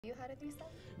You had a threesome?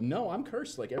 No, I'm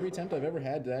cursed. Like every attempt I've ever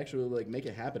had to actually like make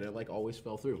it happen, it like always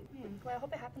fell through. Well, I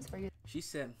hope it happens for you. She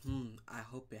said, I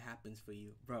hope it happens for you.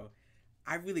 Bro,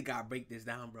 I really gotta break this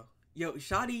down, bro. Yo,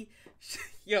 Shawty,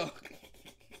 yo.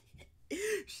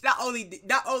 Not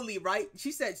only, right?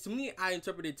 She said, to me, I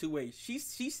interpreted two ways. She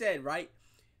said, right,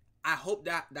 I hope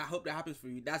that happens for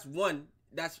you. That's one.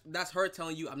 That's her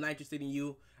telling you, I'm not interested in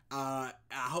you. I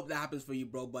hope that happens for you,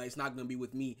 bro, but it's not gonna be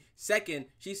with me. Second,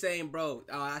 she's saying, bro,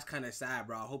 that's kind of sad,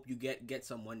 bro. I hope you get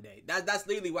some one day. That's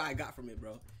literally what I got from it,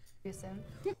 bro. You soon.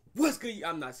 What's good?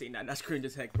 I'm not saying that. That's cringe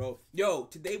as heck, bro. Yo,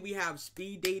 today we have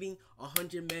speed dating,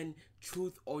 100 men,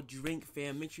 truth or drink,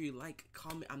 fam. Make sure you like,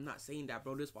 comment. I'm not saying that,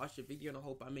 bro. Just watch the video and I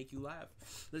hope I make you laugh.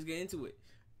 Let's get into it.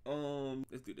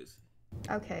 Let's do this.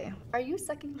 Okay. Are you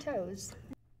sucking toes?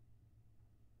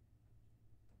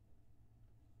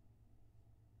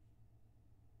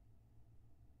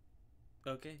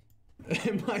 Okay.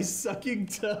 Am I sucking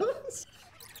toes?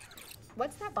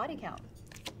 What's that body count?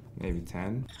 Maybe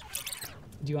 10.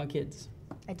 Do you want kids?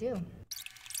 I do.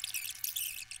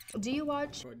 Do you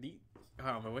watch Bro,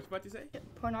 hold on, what you about to say?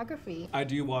 pornography? I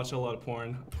do watch a lot of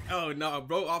porn. Oh no,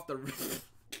 bro, off the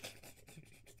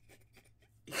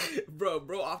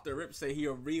bro off the rip say he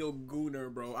a real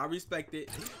gooner, bro. I respect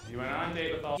it. You went on a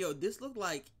date with all. Yo, this look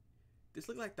like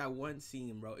that one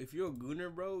scene, bro. If you're a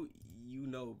gooner, bro, you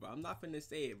know, bro. I'm not finna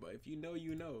say it, but if you know,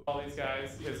 you know. All these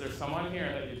guys, is there someone here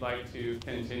that you'd like to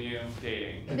continue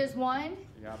dating? There's one.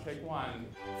 You gotta pick one.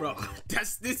 Bro,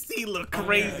 this scene look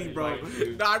crazy, bro.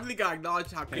 No, I really gotta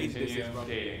acknowledge how crazy this Continue is, bro.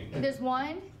 dating. There's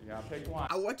one. You gotta pick one.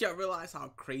 I want y'all to realize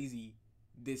how crazy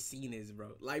this scene is,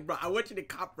 bro. Like, bro, I want you to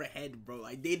comprehend, bro.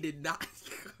 Like, they did not.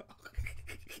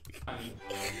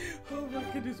 Oh my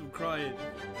goodness, I'm crying.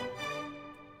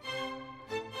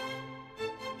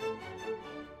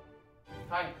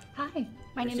 Hi. Hi.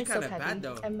 My name is kinda Sophie. bad,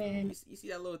 though. I'm in You see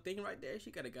that little thing right there?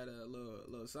 She got a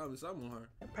little something on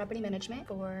her. property management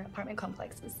for apartment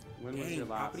complexes. When was Dang, your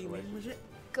last property relationship?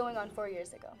 management? Going on 4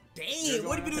 years ago. Dang,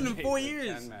 what have you been doing in 4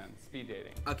 years? 10 men. Speed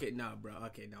dating. Okay, no, bro.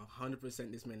 Okay, no.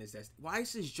 100% this man is zesty. Why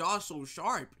is his jaw so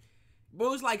sharp?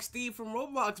 Bro, it's like Steve from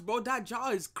Roblox, bro. That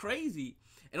jaw is crazy.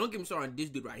 And don't get me started on this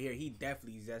dude right here. He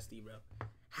definitely zesty, bro.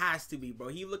 Has to be, bro.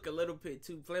 He look a little bit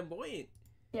too flamboyant.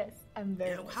 Yes, I'm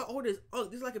very. Damn, how old is? Oh,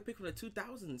 this is like a pic from the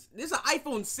 2000s. This is an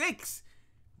iPhone 6,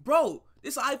 bro.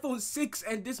 This is an iPhone 6,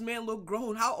 and this man look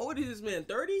grown. How old is this man?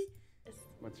 30?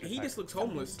 What's your He type? just looks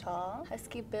homeless. Tall,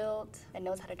 husky built, and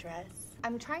knows how to dress.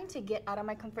 I'm trying to get out of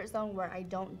my comfort zone where I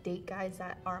don't date guys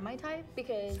that are my type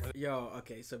because Yo,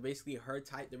 okay, so basically her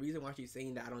type, the reason why she's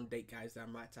saying that I don't date guys that are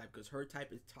my type, because her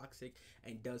type is toxic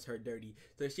and does her dirty.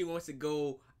 So she wants to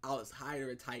go outside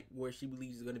her type where she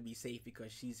believes is going to be safe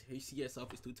because she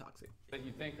herself is too toxic. That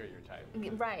you think are your type.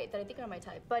 right, that I think are my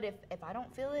type. But if I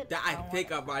don't feel it, That I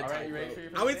think of my All right, type, you ready bro. for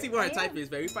your I would first see date? what her I type is,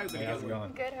 baby. We probably gonna How's it get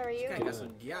one. going? Good, how are you? This guy got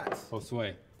some yachts.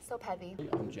 Josue. Soap heavy.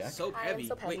 I'm Jack. Soap Hi, I'm heavy.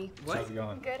 soap heavy. Wait, what? How's it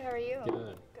going? Good, how are you?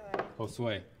 Good. Good.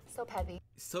 Josue. Soap heavy.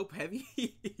 Soap heavy?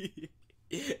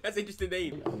 That's an interesting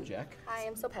name. I'm Jack. Hi,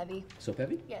 I'm soap heavy. Soap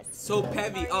heavy? Yes. Soap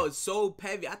heavy. How are Oh, you? soap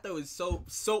heavy. I thought it was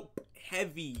soap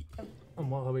heavy. I'm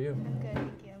well, how about you? I'm good,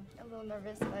 thank you. I'm a little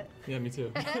nervous, but Yeah, me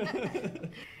too.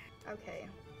 okay.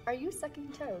 Are you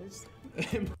sucking toes?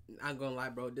 I'm gonna lie,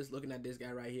 bro. Just looking at this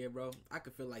guy right here, bro, I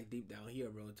could feel like deep down here,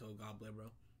 bro, toe gobbler, bro.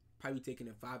 Probably taking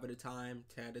it 5 at a time,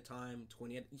 10 at a time,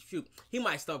 20 at shoot. He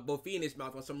might stuff both feet in his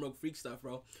mouth on some real freak stuff,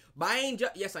 bro. But I ain't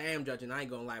yes, I am judging. I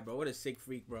ain't gonna lie, bro. What a sick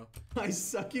freak, bro. My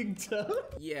sucking toes?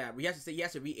 Yeah, but he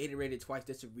has to reiterate it twice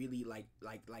just to really like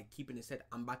keep in his head.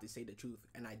 I'm about to say the truth,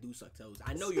 and I do suck toes.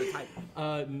 I know your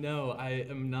type. No, I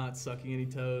am not sucking any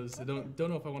toes. I don't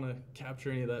know if I want to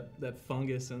capture any of that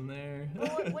fungus in there. Well,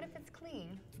 what if it's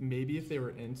clean? Maybe if they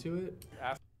were into it.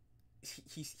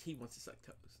 He wants to suck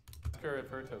toes. Ask her if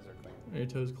her toes are clean. Are your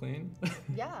toes clean?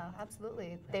 Yeah,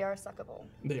 absolutely. They are suckable.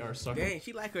 They are suckable. Dang,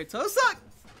 she like her toes sucked.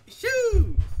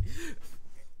 Shoot.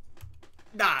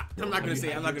 Nah, I'm not gonna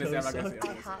say. I'm not gonna say. I'm not gonna say.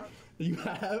 I have, You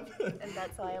have? and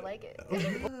that's why I like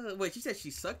it. Wait, she said she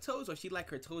sucked toes, or she like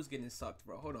her toes getting sucked,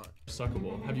 bro? Hold on.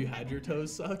 Suckable. Have you had your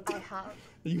toes sucked? I have,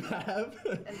 You have?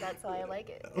 and that's why I like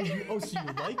it. Oh, so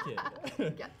you like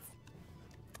it? Yes.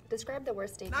 Describe the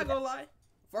worst date. Not you've gonna lie,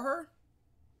 for her,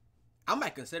 I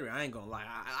might consider it. I ain't gonna lie.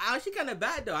 She kind of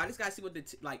bad though. I just gotta see what the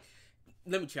like.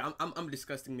 Let me chill. I'm a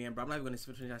disgusting man, bro. I'm not even gonna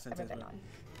switch that ever sentence. been Bro. on.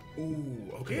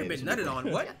 Ooh, okay. Okay, been nutted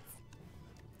on. What? Yes.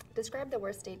 Describe the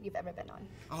worst date you've ever been on.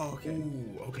 Oh, okay.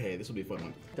 Ooh, okay, this will be a fun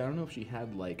one. I don't know if she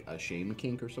had like a shame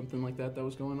kink or something like that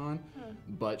was going on,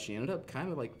 but she ended up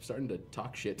kind of like starting to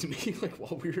talk shit to me like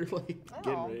while we were like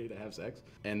getting ready to have sex.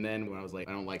 And then when I was like,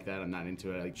 I don't like that, I'm not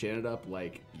into it, like she ended up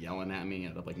like yelling at me,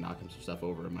 ended up like knocking some stuff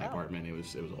over in my apartment. It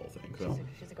was a whole thing. So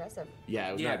She's aggressive. yeah,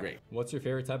 it was not great. What's your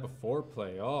favorite type of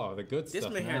foreplay? Oh, the good This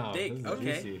stuff made her now. thick. This is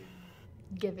Okay. juicy.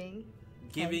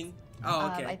 Giving.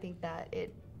 Oh, okay. I think that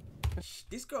it.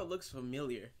 This girl looks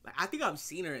familiar. Like I think I've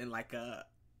seen her in like a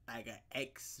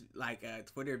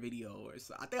Twitter video or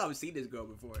so. I think I've seen this girl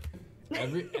before.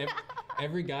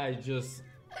 Every guy just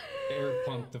air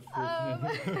pumped the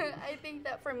freaking. I think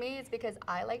that for me, it's because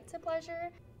I like to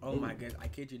pleasure. Oh my god, I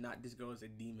kid you not, this girl is a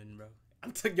demon, bro.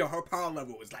 I'm telling you, her power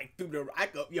level was like through the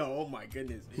rack up. Yo, oh my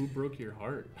goodness. Who broke your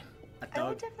heart? I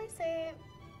would definitely say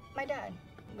my dad.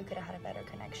 We could have had a better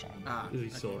connection. Is he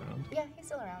still around? Yeah, he's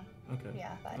still around. Okay.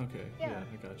 Yeah, but Okay. yeah.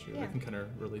 I got you. Yeah. I can kind of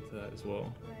relate to that as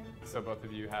well. So both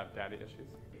of you have daddy issues?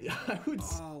 Yeah, I would.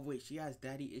 Oh wait, she has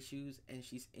daddy issues and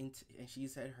she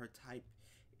said her type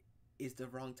is the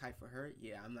wrong type for her.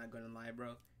 Yeah, I'm not gonna lie,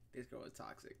 bro. This girl is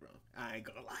toxic, bro. I ain't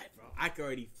gonna lie, bro. I can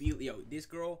already feel this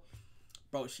girl,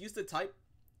 bro, she's the type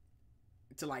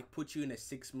to like put you in a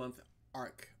 6-month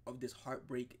arc of this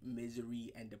heartbreak,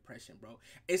 misery, and depression, bro.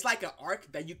 It's like an arc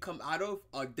that you come out of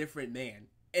a different man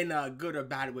in a good or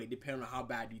bad way, depending on how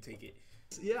bad you take it.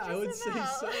 Yeah, I would say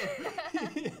so.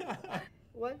 Yeah.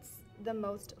 What's the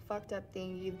most fucked up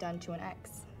thing you've done to an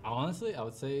ex? Honestly, I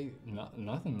would say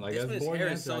nothing. Like This that's man's boring hair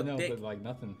is answer, so I know, thick. but like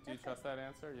nothing. Do you trust that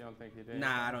answer? You don't think he did?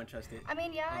 Nah, I don't trust it. I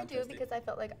mean, yeah, I don't do trust it. because I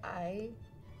felt like I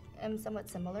am somewhat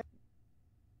similar.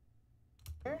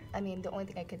 I mean, the only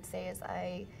thing I could say is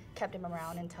I kept him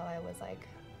around until I was like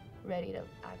ready to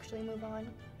actually move on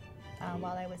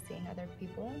while I was seeing other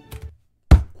people.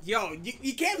 Yo,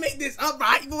 you can't make this up,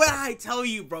 right? What I tell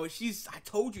you, bro. I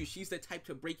told you she's the type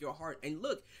to break your heart. And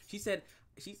look, she said,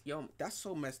 yo, that's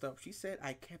so messed up. She said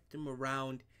I kept him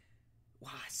around.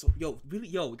 Wow,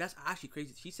 that's actually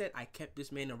crazy. She said I kept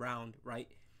this man around, right?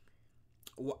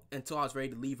 Until I was ready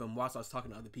to leave him whilst I was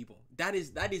talking to other people. I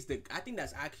think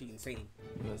that's actually insane.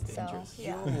 That's dangerous. So,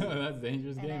 yeah. That's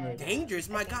dangerous game right there. Dangerous,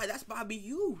 my God. That's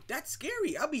Bobby. That's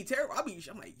scary. I'll be terrible.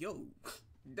 I'm like, yo,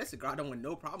 that's a girl I don't want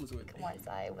no problems with. Once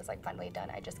I was like finally done,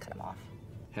 I just cut him off.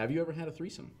 Have you ever had a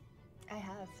threesome? I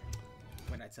have.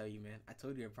 What I tell you, man? I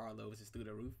told you her power level was just through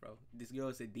the roof, bro. This girl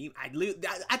is a demon. I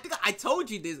think I told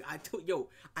you this.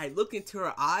 I look into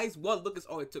her eyes. One look is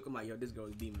all it took. I'm like, yo, this girl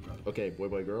is a demon, bro. Okay, boy,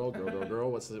 girl.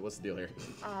 What's the deal here?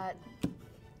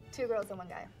 2 girls and 1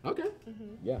 guy. Okay.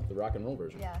 Yeah, the rock and roll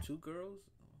version. Yeah. 2 girls?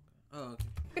 Oh,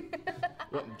 okay.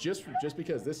 Well, just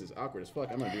because this is awkward as fuck,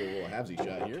 I'm gonna do a little halvesy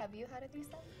shot here. Have you had a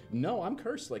threesome? No, I'm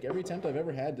cursed. Like every attempt I've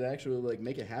ever had to actually like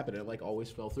make it happen, it like always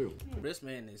fell through. This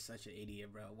man is such an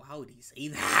idiot, bro. Why would he say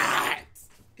that?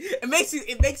 It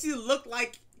makes you look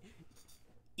like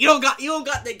you don't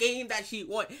got the game that she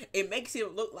want. It makes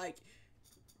him look like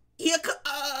he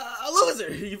a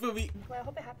loser. You feel me? Well, I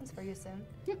hope it happens for you soon.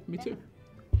 Yeah, me too.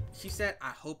 She said,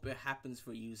 I hope it happens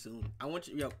for you soon. I want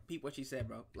you, peep what she said,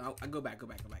 bro. I go back.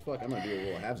 Fuck, I'm gonna do a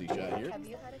little halvesy shot here. Have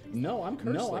you had a threesome? No, I'm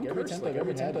cursed. Like every attempt I've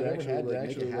ever had to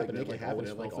actually make it happen,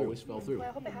 it like always fell through. Well,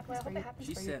 I hope it happens for you.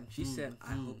 She said,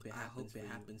 I hope it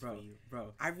happens for you,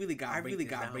 bro. I really gotta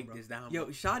break this down. Yo,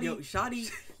 Shawty,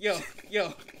 yo.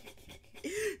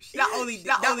 Not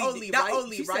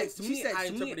only right. She said I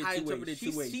interpreted it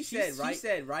 2 ways. She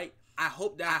said right. I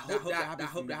hope that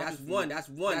happens. That's one.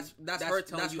 That's her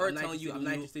telling you I'm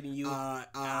not interested in you. I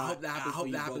hope that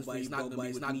happens for you, but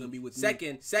it's not gonna be with me.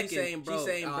 Second, she's saying, bro,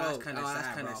 that's kind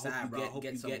of sad, bro. I hope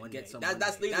you get someone.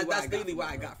 That's literally what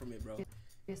I got from it, bro.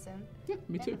 You soon. Yeah,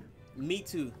 me too. Me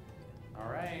too. All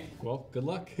right. Well, good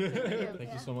luck.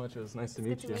 Thank you so much. It was nice to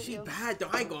meet you. She bad though.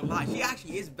 I ain't gonna lie. She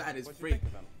actually is bad as What'd you freak. think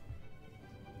of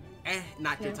them?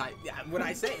 Not your type. Yeah, what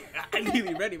I say? I'm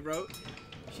really ready, bro.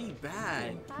 She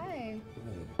bad. Hi.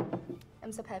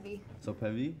 I'm so heavy. So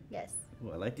heavy? Yes.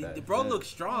 Oh, I like that. The bro Yeah. looks Nice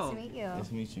to strong. meet you. Nice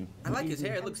to meet you. I like his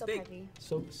hair. It I'm looks so thick. heavy.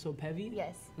 So Pevy?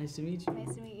 Yes. Nice to meet you.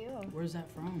 Nice to meet you. Where's that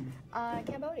from?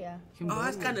 Cambodia. Oh,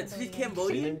 that's kind of Cambodian.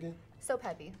 Cambodian. So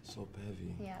heavy. So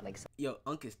heavy. Yeah, like so Yo,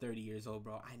 Unc is 30 years old,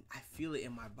 bro. I feel it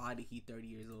in my body. He 30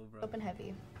 years old, bro. open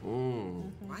heavy.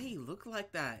 Why he look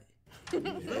like that?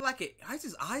 Look like it. Why is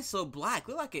his eyes so black?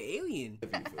 Look like an alien.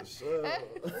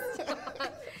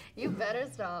 You better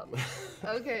stop.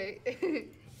 Okay.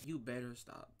 You better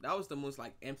stop. That was the most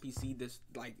like NPC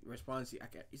response I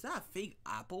get. Is that a fake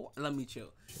apple? Let me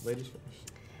chill. Ladies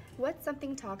first. What's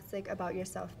something toxic about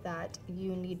yourself that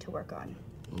you need to work on?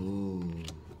 Ooh,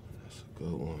 that's a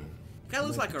good one. Kind of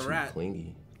looks like a Too rat.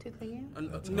 clingy. Too clingy?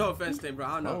 No offense, Tim, bro. I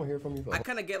don't I know. don't hear from you. I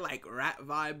kind of get like rat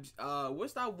vibes.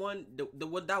 What's that one?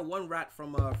 That one rat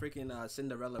from freaking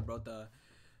Cinderella, bro.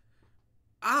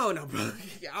 I don't know, bro.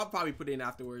 I'll probably put it in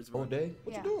afterwards, bro. Whole day?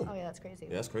 What Yeah. you doing? Oh yeah, that's crazy.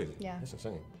 Yeah, that's crazy. Yeah. That's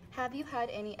insane. Have you had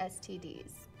any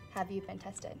STDs? Have you been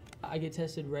tested? I get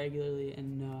tested regularly,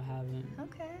 and no, I haven't.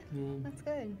 Okay, Yeah. that's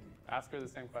good. Ask her the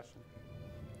same question.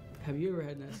 Have you ever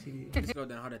had an STD? This girl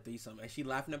done had a threesome, and she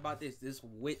laughing about this. This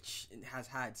witch has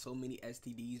had so many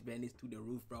STDs, man. It's to the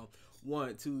roof, bro.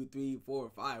 1, 2, 3, 4,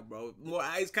 5, bro. More.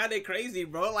 It's kind of crazy,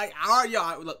 bro. Like, how are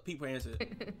y'all? Look, people answer.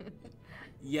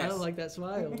 Yes. I don't like that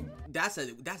smile. That's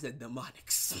a demonic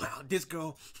smile. This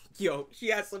girl, yo, she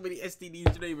has so many STDs. You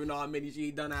don't even know how many she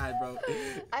done had, bro.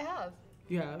 I have.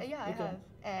 You have? Yeah, I have,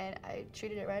 and I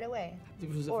treated it right away.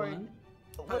 Was it Or- fun?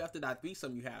 Probably after that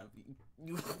threesome you have,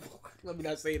 you let me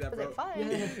not say that, Was bro. it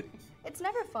fun? Yeah. It's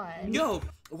never fun. Yo,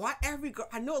 why every girl?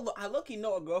 I low-key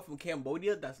know a girl from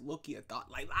Cambodia that's low-key a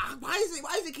thought. Like, why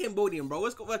is it Cambodian, bro?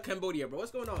 What Cambodia, bro?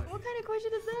 What's going on? What kind of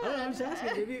question is that? I don't know, I'm just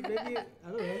asking. Maybe, I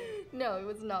don't know. No, it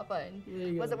was not fun. There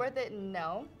you Was go. it worth it?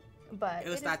 No. But It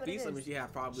was is that what it threesome is. she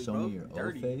had probably, Show bro. me your O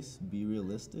Dirty. face. Be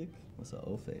realistic. What's an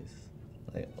O face?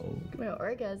 Like My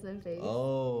orgasm face.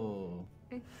 oh.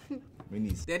 We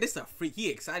need Yeah, this is a freak. He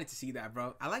excited to see that,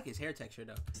 bro. I like his hair texture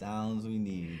though. sounds. We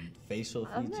need facial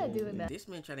I'm features. not doing that. This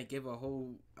man trying to give a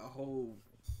whole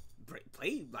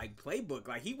playbook.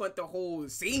 Like he want the whole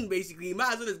scene basically. You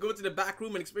might as well just go to the back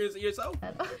room and experience it yourself.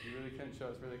 You really couldn't show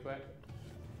us really quick?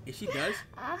 If she does,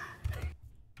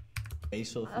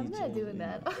 Facial features. I'm not doing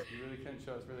that. You really couldn't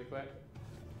show us really quick?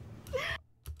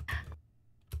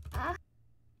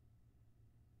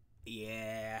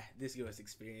 yeah, this girl's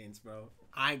experience, bro.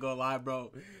 I ain't gonna lie,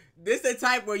 bro. This the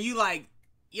type where you like,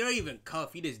 you don't even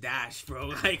cuff, you just dash,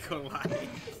 bro. I ain't gonna lie.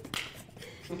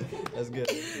 That's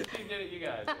good. You did it, you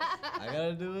guys. I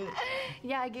gotta do it.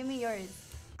 Yeah, give me yours.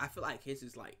 I feel like his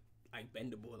is like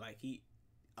bendable. Like he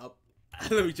up.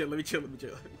 let me chill.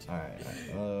 All right.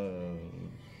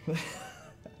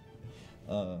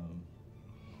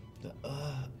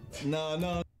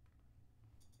 No.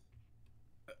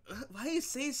 Why you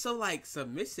say so like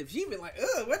submissive? She been like,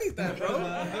 what is that, bro?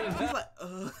 She's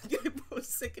like, bro,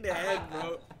 sick in the head,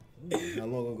 bro. How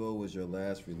long ago was your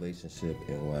last relationship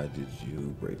and why did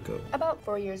you break up? About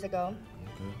 4 years ago.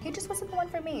 He just wasn't the one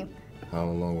for me. How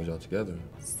long was y'all together?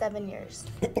 7 years.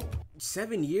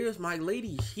 7 years, my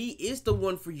lady. He is the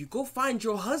one for you. Go find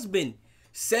your husband.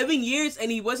 7 years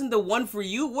and he wasn't the one for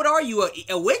you? What are you,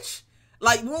 a witch?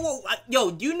 Like, whoa,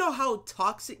 yo, do you know how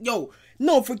toxic? Yo,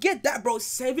 no, forget that, bro.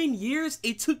 7 years?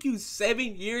 It took you 7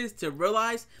 years to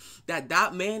realize that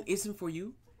that man isn't for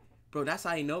you? Bro, that's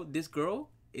how you know this girl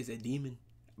is a demon.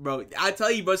 Bro, I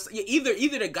tell you, bro,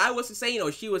 either the guy was insane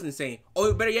or she was insane.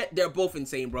 Or better yet, they're both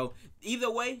insane, bro. Either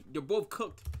way, they're both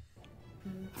cooked.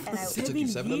 And I, It took you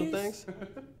 7 of them things?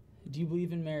 Do you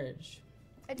believe in marriage?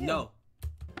 I do. No.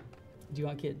 Do you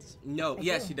want kids? No. I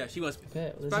Yes, do. she does. She wants.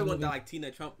 Okay, well, this Probably is want the moving like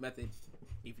Tina Trump method.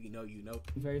 If you know, you know.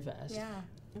 very fast. Yeah.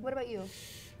 What about you?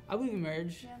 I believe in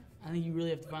marriage. Yeah. I think you really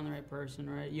have to find the right person,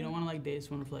 right? You don't want to like date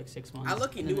someone for like 6 months. I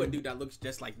lucky and knew a then- dude that looks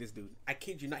just like this dude. I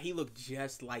kid you not. He looked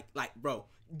just like bro,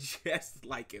 just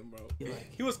like him, bro. You're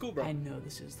like, He was cool, bro. I know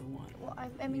this is the one. Well,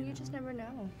 I mean, you just never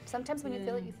know. Sometimes when you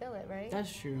feel it, you feel it, right?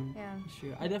 That's true. Yeah. That's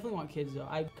true. I definitely want kids though.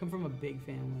 I come from a big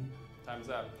family. Time's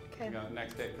up. Okay. We got the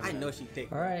next date I coming know in. she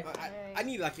thick. All right. I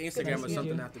need like an Good Instagram to or see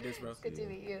something you. after this, bro. Good to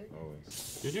meet you.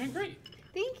 Always. You're doing great.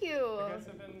 Thank you. You guys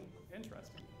have been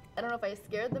interesting. I don't know if I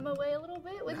scared them away a little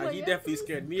bit with Nah, my you definitely answers.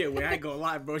 scared me away. I ain't gonna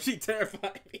lie, bro. She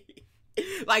terrified me.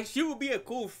 Like she would be a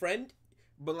cool friend,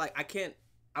 but like I can't.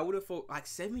 I would have thought like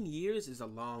 7 years is a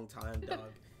long time, dog.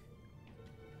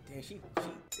 Damn, she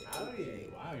Howdy.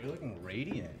 Wow, you're looking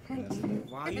radiant.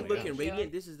 Wow, you Thank looking you.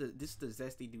 radiant. This is the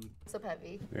zesty dude. So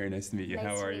heavy. Very nice to meet you. Nice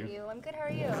How to are meet you? you. I'm good. How are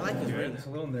you? I like his ring. A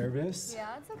little nervous.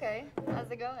 Yeah, it's okay.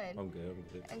 How's it going? I'm good.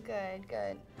 I'm good.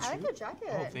 Good. I like your jacket.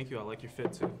 Oh, thank you. I like your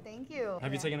fit too. Thank you.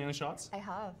 Have you Yeah. taken any shots? I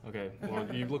have. Okay. Well,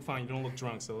 you look fine. You don't look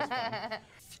drunk, so it's fine.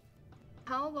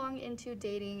 How long into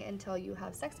dating until you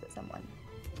have sex with someone?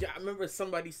 Yeah, I remember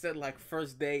somebody said like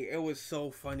first day. It was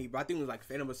so funny, but I think it was like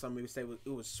Phantom or something. Said it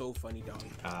was so funny, dog.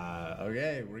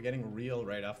 Okay, we're getting real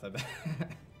right off the bat.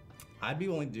 I'd be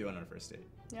willing to do it on our first date.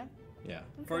 Yeah. Yeah.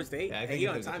 First date. Yeah, I Hey, think you if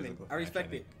on there's a timing. physical I respect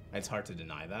connection, it. It's hard to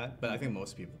deny that, but I think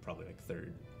most people probably like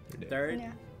third date. Third.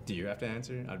 Yeah. Do you have to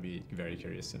answer? I'd be very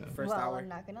curious to know. First well, hour. I'm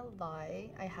not gonna lie.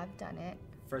 I have done it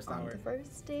First on hour. the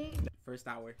first date. First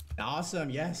hour. Awesome.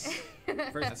 Yes.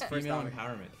 First. That's First female hour.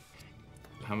 empowerment.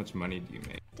 How much money do you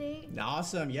make? Date.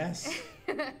 Awesome. Yes.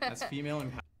 That's female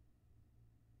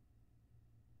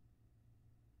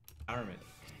empowerment.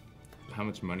 How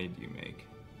much money do you make?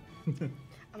 I'm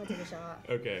gonna take a shot.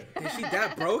 Okay. Is she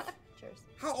that broke? Cheers.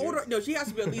 How old are? No, she has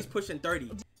to be at least pushing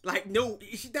 30. Like, no,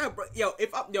 she that broke. Yo,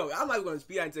 I'm not gonna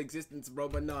speak into existence, bro.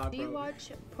 But nah, bro. Do you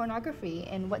watch pornography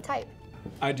and what type?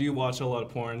 I do watch a lot of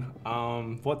porn.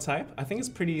 What type? I think it's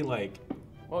pretty like.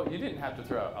 Well, you didn't have to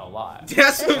throw out a lot.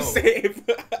 That's what I'm saying.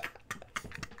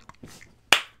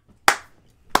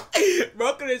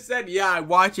 Bro could have said, yeah, I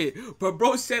watch it. But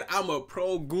bro said I'm a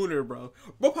pro gooner, bro.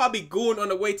 Bro probably gooning on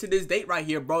the way to this date right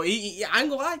here, bro. I ain't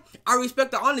gonna lie. I respect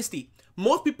the honesty.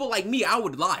 Most people like me, I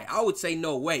would lie. I would say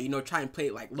no way, you know, try and play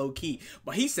it like low key.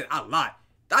 But he said I lie.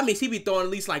 That means he be throwing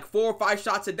at least like 4 or 5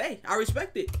 shots a day. I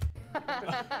respect it.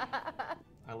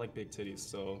 I like big titties,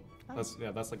 so that's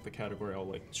like the category I'll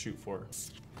like shoot for.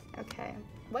 Okay.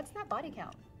 What's that body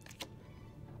count?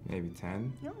 Maybe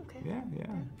 10. Oh, okay. Yeah.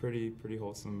 Pretty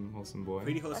wholesome boy.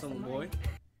 Pretty wholesome boy.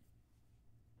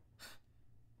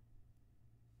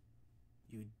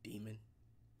 You demon.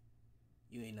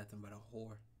 You ain't nothing but a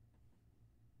whore.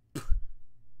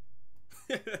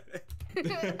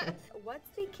 What's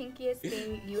the kinkiest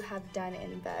thing you have done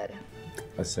in bed?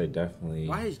 I say definitely.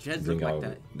 Why is Jed bring look like out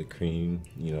that? The cream,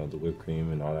 you know, the whipped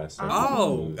cream and all that stuff.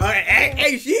 Oh,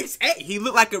 hey, he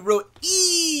looked like a real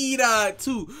eater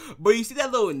too. But you see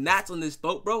that little knots on his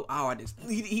throat, bro? Oh, I just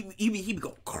he be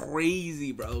going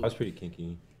crazy, bro. That's pretty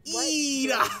kinky. What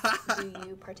Eater. do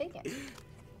you partake in?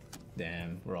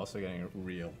 Damn, we're also getting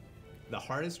real. The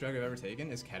hardest drug I've ever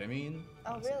taken is ketamine.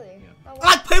 Oh, really? Yeah. Oh,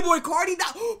 Like Playboy Cardi,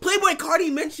 Playboy Cardi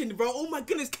mentioned, bro. Oh my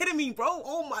goodness, ketamine, bro.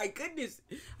 Oh my goodness.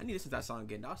 I need to listen to that song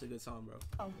again. That was a good song, bro.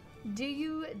 Oh. Do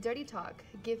you dirty talk?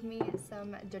 Give me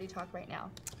some dirty talk right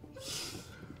now.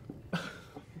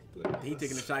 He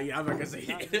taking a shot. Yeah, I'm not gonna say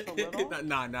it.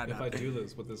 Nah. If I do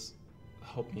this, would this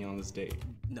help me on this date?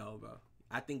 No, bro.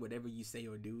 I think whatever you say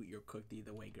or do, you're cooked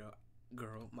either way, girl.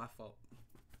 Girl, my fault.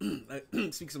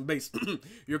 Speak some bass.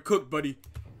 You're cooked, buddy.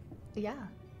 Yeah.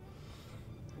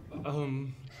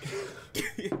 On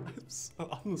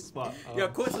the spot. Yeah,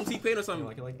 quote some T-Pain or something. You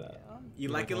like it like that? You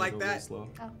like it like that? Slow?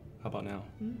 Oh. How about now?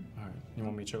 All right. You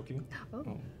want me to choke you?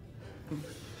 Oh.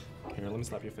 Here, let me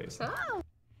slap your face. Oh.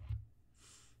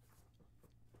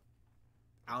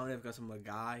 I don't know if because I'm a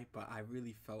guy, but I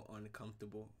really felt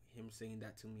uncomfortable him saying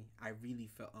that to me. I really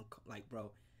felt like,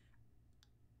 bro,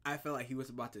 I felt like he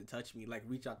was about to touch me, like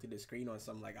reach out to the screen or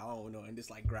something, like I don't know, and just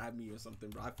like grab me or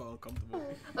something, bro. I felt uncomfortable.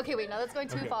 Okay, wait, now that's going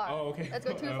too far. Oh, okay. Let's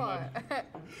go too far.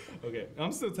 Okay,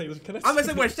 I'm still taking this. Can I'm gonna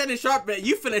say we're Shannon Sharp, man.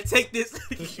 You finna take this.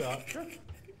 the shot. Can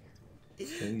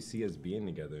you see us being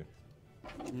together?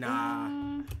 Nah.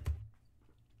 I'm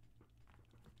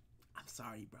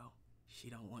sorry, bro. She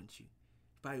don't want you.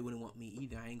 Probably wouldn't want me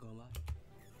either. I ain't gonna lie.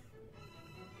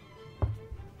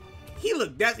 He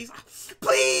looked desperate. He's like,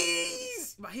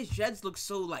 please. But his dreads look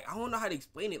so like, I don't know how to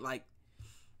explain it. Like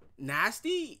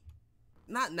nasty,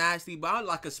 not nasty, but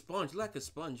like a sponge. Like a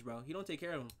sponge, bro. He don't take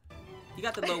care of him. He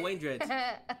got the Lil Wayne dreads.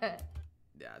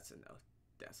 That's a no.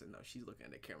 That's a no. She's looking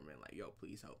at the cameraman like, yo,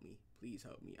 please help me. Please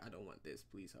help me. I don't want this.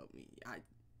 Please help me. I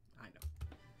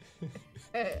know.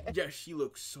 Yeah, she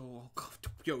looks so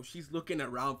uncomfortable. Yo, she's looking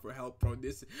around for help, bro.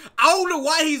 I don't know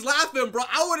why he's laughing, bro.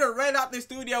 I would have ran out the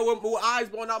studio with eyes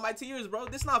blowing out my tears, bro.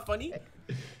 This not funny.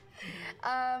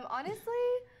 Honestly,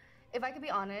 if I could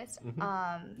be honest,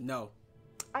 no.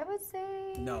 I would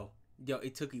say no. Yo,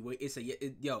 it took you.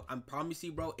 Yo, I promise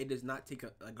you, bro. It does not take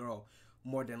a girl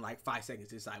more than like 5 seconds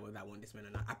to decide whether I want this man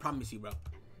or not. I promise you, bro.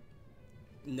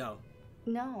 No.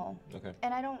 No. Okay.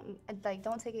 And I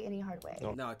don't take it any hard way.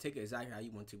 No, take it exactly how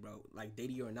you want to, bro. Like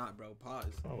dating you or not, bro. Pause.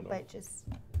 Oh, no. But just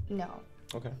no.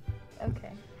 Okay.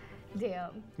 Okay.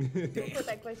 Damn. Don't put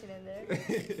that question in there.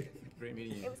 Great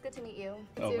meeting you. It was good to meet you.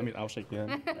 Oh, I'll shake you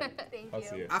in. Thank I'll you.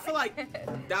 see it. I feel like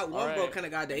that one All girl right. kind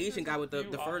of got the Asian guy with the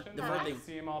first thing.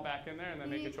 See them all back in there and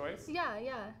then make a choice. Yeah.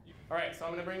 All right, so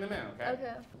I'm gonna bring them in. Okay.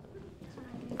 Okay.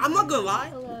 I'm not gonna lie.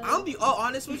 Hello. I'm gonna be all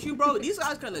honest with you, bro. These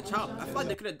guys kind of chop. I feel like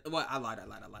they could have. What? I lied.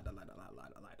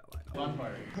 Fun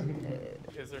part.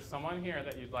 Is there someone here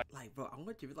that you'd like Like, bro, I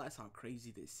want you to realize how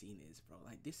crazy this scene is, bro.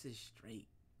 Like, this is straight.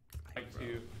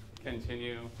 to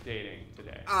continue dating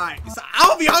today? Alright, so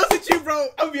I'll be honest with you, bro.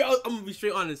 I'm gonna be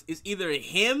straight honest. It's either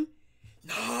him.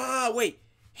 Nah, wait.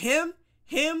 Him.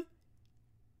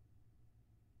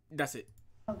 That's it.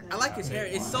 Okay. I like his hair.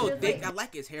 It's so thick. I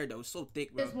like his hair, though. It's so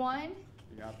thick, bro. There's one.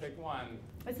 You gotta pick one.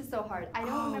 This is so hard. I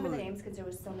don't remember the names because there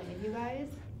was so many of you guys.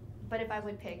 But if I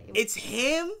would pick, It's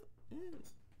him?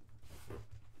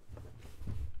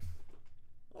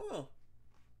 Oh.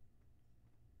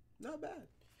 Not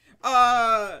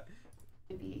bad.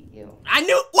 would be you. I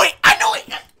knew it.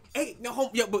 Hey, no,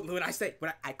 home. Yo, but what I say,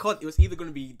 I called it was either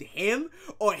gonna be him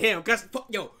or him. Cause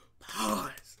yo,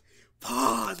 pause.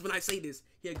 pause when I say this.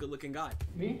 He a good looking guy.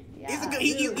 Me? Yeah. He's a good.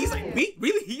 He's like me.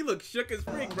 Really, he looks shook as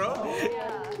freak, bro.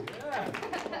 Yeah.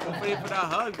 I'm waiting for that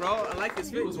hug, bro. I like this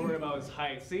He fit. was worried about his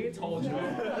height. See, I told you.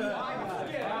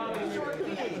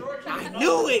 I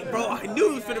knew it, bro. I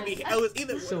knew it was gonna be. It was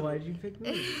either. So why'd you pick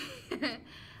me?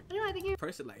 I don't know, I think you're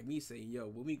Person like me saying, yo,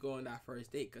 when we go on that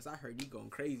first date, because I heard you going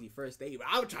crazy first date, but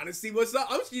I'm trying to see what's up.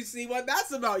 I'm trying to see what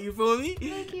that's about, you feel me?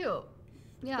 really cute.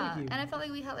 Yeah, Thank you. and I felt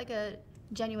like we had like a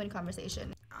genuine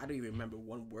conversation. I don't even remember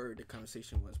one word the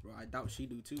conversation was, bro. I doubt she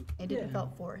do too. It didn't Yeah.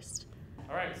 felt forced.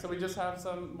 All right, so we just have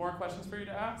some more questions for you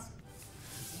to ask.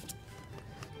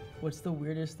 What's the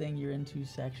weirdest thing you're into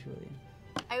sexually?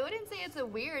 I wouldn't say it's a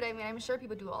weird. I mean, I'm sure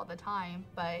people do it all the time,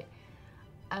 but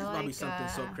I It's like probably something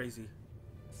so crazy.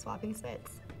 swapping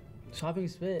spits. Shopping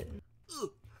spit.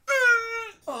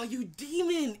 Oh, you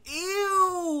demon!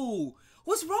 Ew!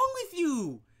 What's wrong with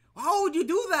you? How would you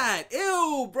do that?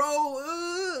 Ew, bro!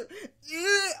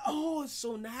 Yeah. Oh, it's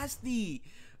so nasty.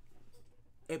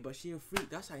 Hey, but she a freak.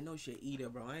 That's how I know she a eater,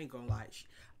 bro. I ain't gonna lie.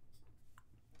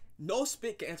 No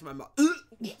spit can enter my mouth.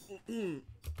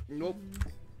 Nope.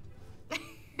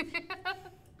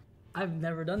 I've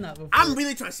never done that before. I'm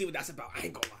really trying to see what that's about. I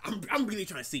ain't gonna lie. I'm really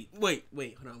trying to see. Wait,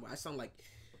 hold on. I sound like...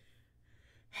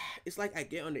 It's like I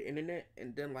get on the internet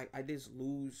and then like I just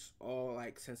lose all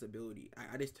like sensibility.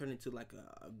 I just turn into like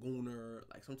a gooner,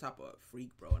 like some type of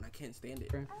freak, bro, and I can't stand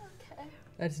it. Okay.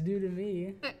 That's new to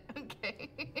me.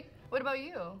 Okay. What about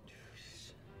you?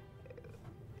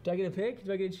 Do I get a pick?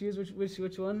 Do I get to choose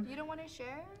which one? You don't want to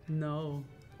share? No.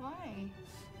 Why?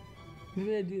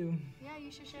 Maybe I do. Yeah,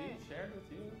 you should share. She shared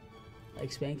with you.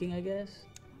 Like spanking, I guess.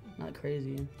 Not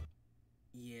crazy.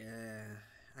 Yeah,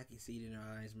 I can see it in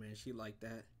her eyes, man. She like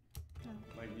that.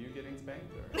 Like you getting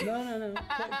spanked? Or? No.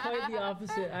 Quite the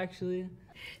opposite, actually.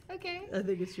 Okay. I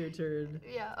think it's your turn.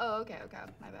 Yeah. Oh, okay.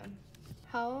 My bad.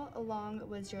 How long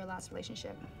was your last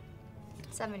relationship?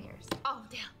 7 years. Oh,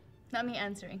 damn. Not me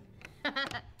answering.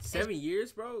 7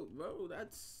 years, bro. Bro,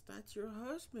 that's your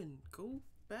husband. Go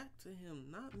back to him,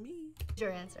 not me.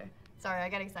 Your answer. Sorry, I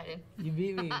got excited. You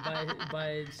beat me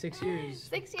by 6 years.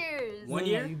 6 years. One No,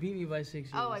 year? you beat me by 6 years.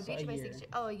 Oh, I beat you by year. 6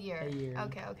 years. Oh, a year. A year.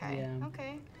 Okay. Yeah.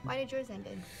 Okay. Why did yours end?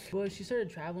 Well, she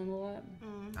started traveling a lot.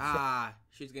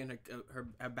 She's getting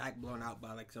her back blown out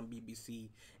by like some BBC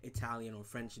Italian or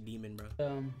French demon,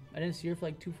 bro. I didn't see her for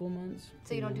like 2 full months.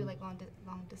 So you don't do like long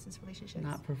distance relationships?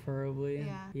 Not preferably.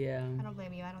 Yeah. Yeah. I don't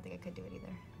blame you. I don't think I could do it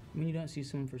either. When you don't see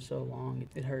someone for so long,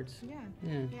 it hurts. Yeah.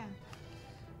 Yeah.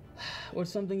 What's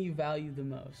something you value the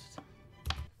most?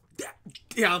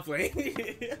 Yeah, I'm playing.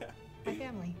 My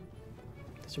family.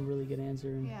 That's a really good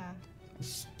answer. Yeah.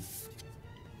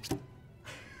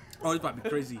 Oh, this might be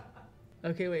crazy.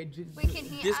 Okay, wait. Wait, can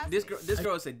he ask? This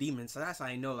girl is a demon, so that's how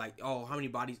I know. Like, oh, how many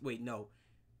bodies? Wait, no.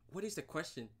 What is the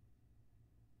question?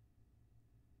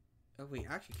 Oh wait,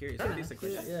 I'm actually curious. What is the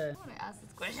question? Yeah. I want to ask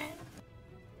this question.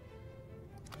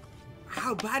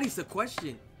 How bad is the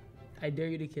question? I dare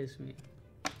you to kiss me.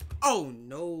 Oh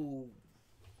no.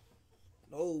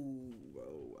 No,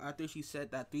 bro. After she said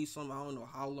that threesome, I don't know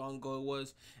how long ago it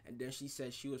was, and then she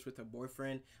said she was with her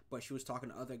boyfriend, but she was talking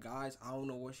to other guys. I don't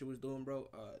know what she was doing, bro.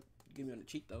 Give me on the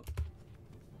cheek though.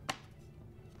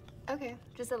 Okay,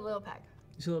 just a little peck.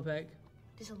 Just a little peck.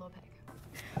 Just a little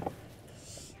peck.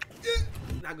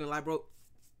 Not gonna lie, bro.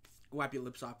 Wipe your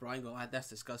lips off, bro. I ain't gonna lie, that's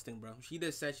disgusting, bro. She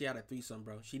just said she had a threesome,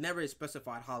 bro. She never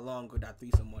specified how long ago that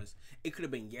threesome was. It could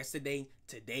have been yesterday,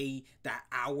 today, that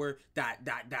hour, that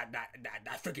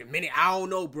freaking minute. I don't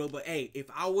know, bro. But hey,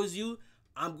 if I was you,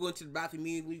 I'm going to the bathroom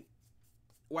immediately,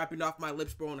 wiping off my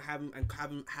lips, bro, and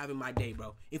having my day,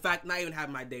 bro. In fact, not even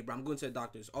having my day, bro. I'm going to the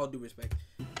doctors. All due respect.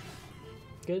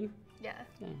 Good? Yeah.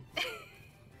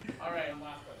 All right, and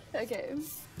last question.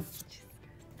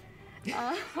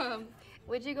 Okay.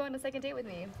 Would you go on a second date with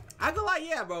me? I go like,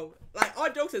 yeah, bro. Like, all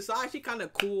jokes aside, she kind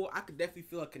of cool. I could definitely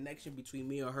feel a connection between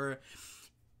me and her.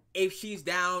 If she's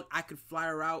down, I could fly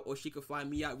her out, or she could fly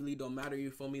me out. Really don't matter.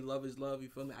 You feel me? Love is love. You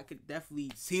feel me? I could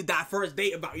definitely see that first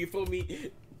date about. You feel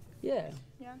me? Yeah.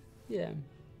 Yeah. Yeah.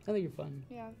 I think you're fun.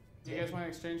 Yeah. Do you guys want to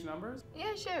exchange numbers?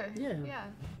 Yeah, sure. Yeah. Yeah.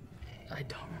 I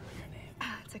don't remember your name.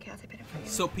 It's okay. I'll type it in for you.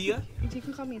 Sophia? You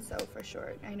can call me So for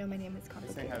short. I know my name is You think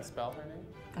complicated. how to spell her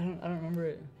name? I don't remember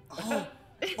it.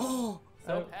 Oh.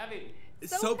 Soap heavy.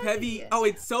 Soap heavy. Oh,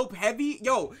 it's soap heavy?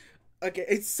 Yo. Okay,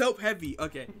 it's soap heavy.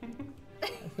 Okay.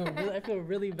 I feel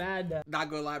really bad now. Not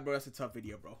gonna lie, bro. That's a tough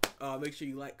video, bro. Make sure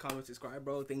you like, comment, subscribe,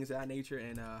 bro. Things of that nature.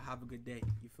 And have a good day.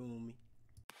 You feel me?